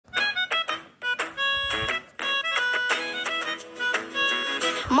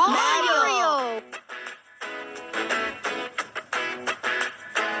Mario!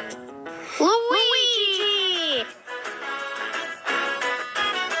 Luigi!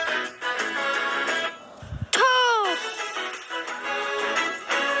 Toad!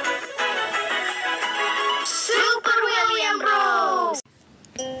 Super William Bros!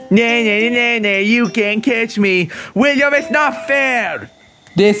 Nah, you can't catch me. William, it's not fair.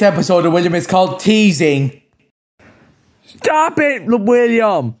 This episode of William is called Teasing. Stop it,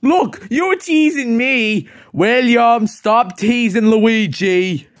 William. Look, you're teasing me. William, stop teasing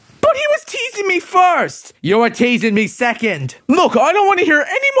Luigi. But he was teasing me first. You were teasing me second. Look, I don't want to hear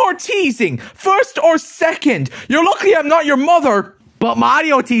any more teasing. First or second. You're lucky I'm not your mother. But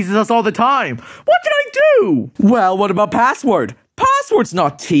Mario teases us all the time. What did I do? Well, what about password? Password's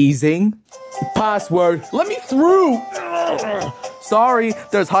not teasing. Password. Let me through. Sorry,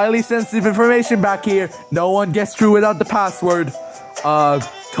 there's highly sensitive information back here. No one gets through without the password.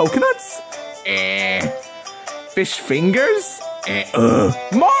 Coconuts? Fish fingers?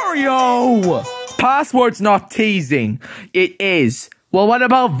 Mario! Password's not teasing. It is. Well, what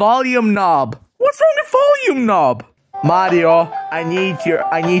about volume knob? What's wrong with volume knob? Mario, I need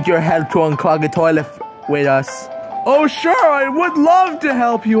your help to unclog a toilet with us. Oh, sure, I would love to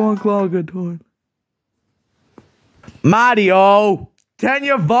help you unclog a toilet. Mario, turn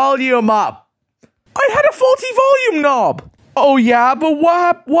your volume up. I had a faulty volume knob. Oh, yeah, but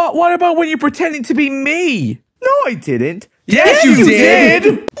what about when you're pretending to be me? No, I didn't. Yes, you did.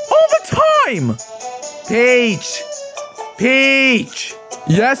 All the time. Peach.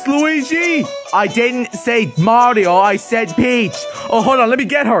 Yes, Luigi. I didn't say Mario, I said Peach. Oh, hold on, let me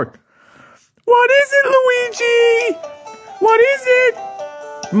get her. What is it, Luigi? What is it?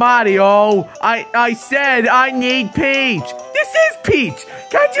 Mario, I said I need Peach. This is Peach.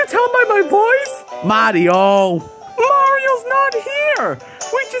 Can't you tell by my voice? Mario. Mario's not here,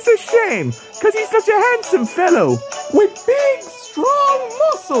 which is a shame, because he's such a handsome fellow with big, strong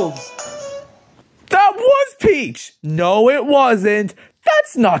muscles. That was Peach. No, it wasn't.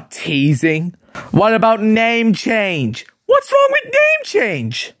 That's not teasing. What about name change? What's wrong with name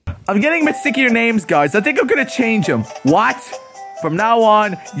change? I'm getting a bit sick of your names, guys. I think I'm going to change them. What? From now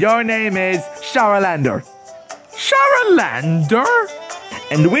on, your name is Charolander. Charolander?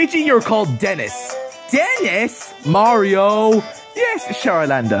 And Luigi, you're called Dennis. Dennis? Mario? Yes,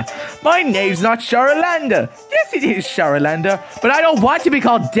 Charolander. My name's not Charolander. Yes, it is Charolander. But I don't want to be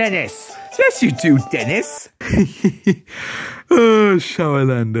called Dennis. Yes, you do, Dennis. Oh,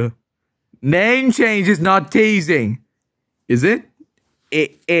 Charolander. Name change is not teasing. Is it?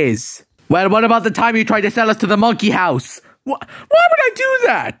 It is. Well, what about the time you tried to sell us to the monkey house? Why would I do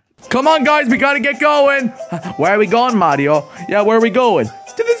that? Come on, guys, we gotta get going. Where are we going, Mario? Yeah, where are we going?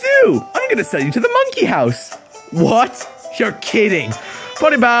 To the zoo. I'm gonna sell you to the monkey house. What? You're kidding.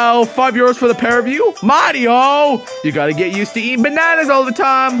 What about €5 for the pair of you? Mario! You gotta get used to eating bananas all the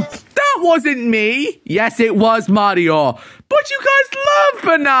time. That wasn't me. Yes, it was Mario. But you guys love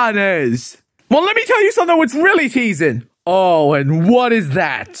bananas. Well, let me tell you something what's really teasing. Oh, and what is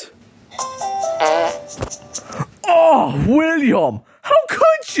that? Oh, William, how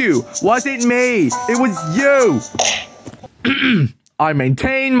could you? Wasn't me. It was you. I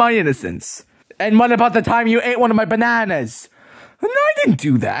maintain my innocence. And what about the time you ate one of my bananas? No, I didn't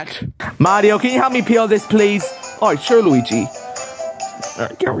do that. Mario, can you help me peel this, please? Oh, sure, Luigi.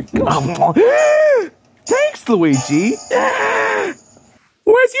 Here we go. Thanks, Luigi.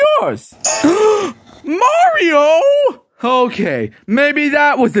 Where's yours? Mario! Okay, maybe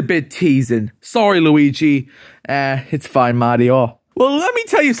that was a bit teasing. Sorry, Luigi. It's fine, Mario. Well, let me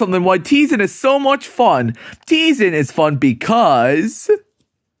tell you something why teasing is so much fun. Teasing is fun because...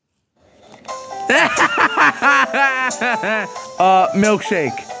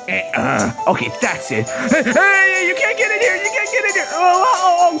 milkshake. Okay, that's it. Hey, you can't get in here. You can't get in here.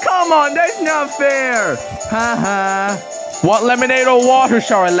 Oh, come on. That's not fair. Haha. Want lemonade or water,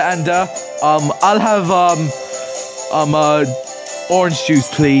 Charolander? I'll have, orange juice,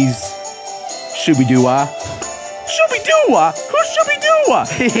 please. Shooby-doo-wah. Shooby-doo-wah? Who's Shooby-doo-wah?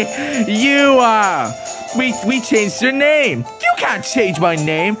 You are. We changed your name. You can't change my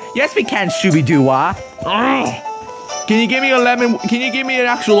name. Yes, we can, Shooby-doo-wah. Can you give me a lemon? Can you give me an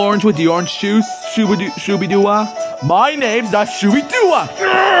actual orange with the orange juice? Shooby-doo-wah? My name's not Shooby-doo-wah.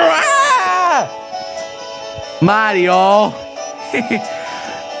 Mario.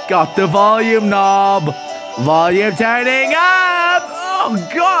 Got the volume knob. Volume turning up. Oh,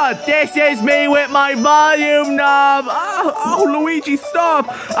 God. This is me with my volume knob. Oh, Luigi, stop.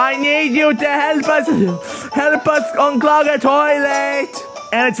 I need you to help us unclog a toilet.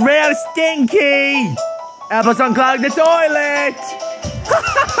 And it's real stinky. Help us unclog the toilet.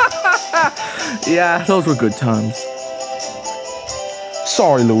 Yeah, those were good times.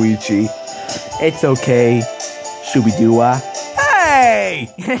 Sorry, Luigi. It's okay. Shooby-doo.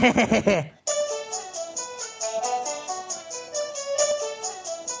 Hey!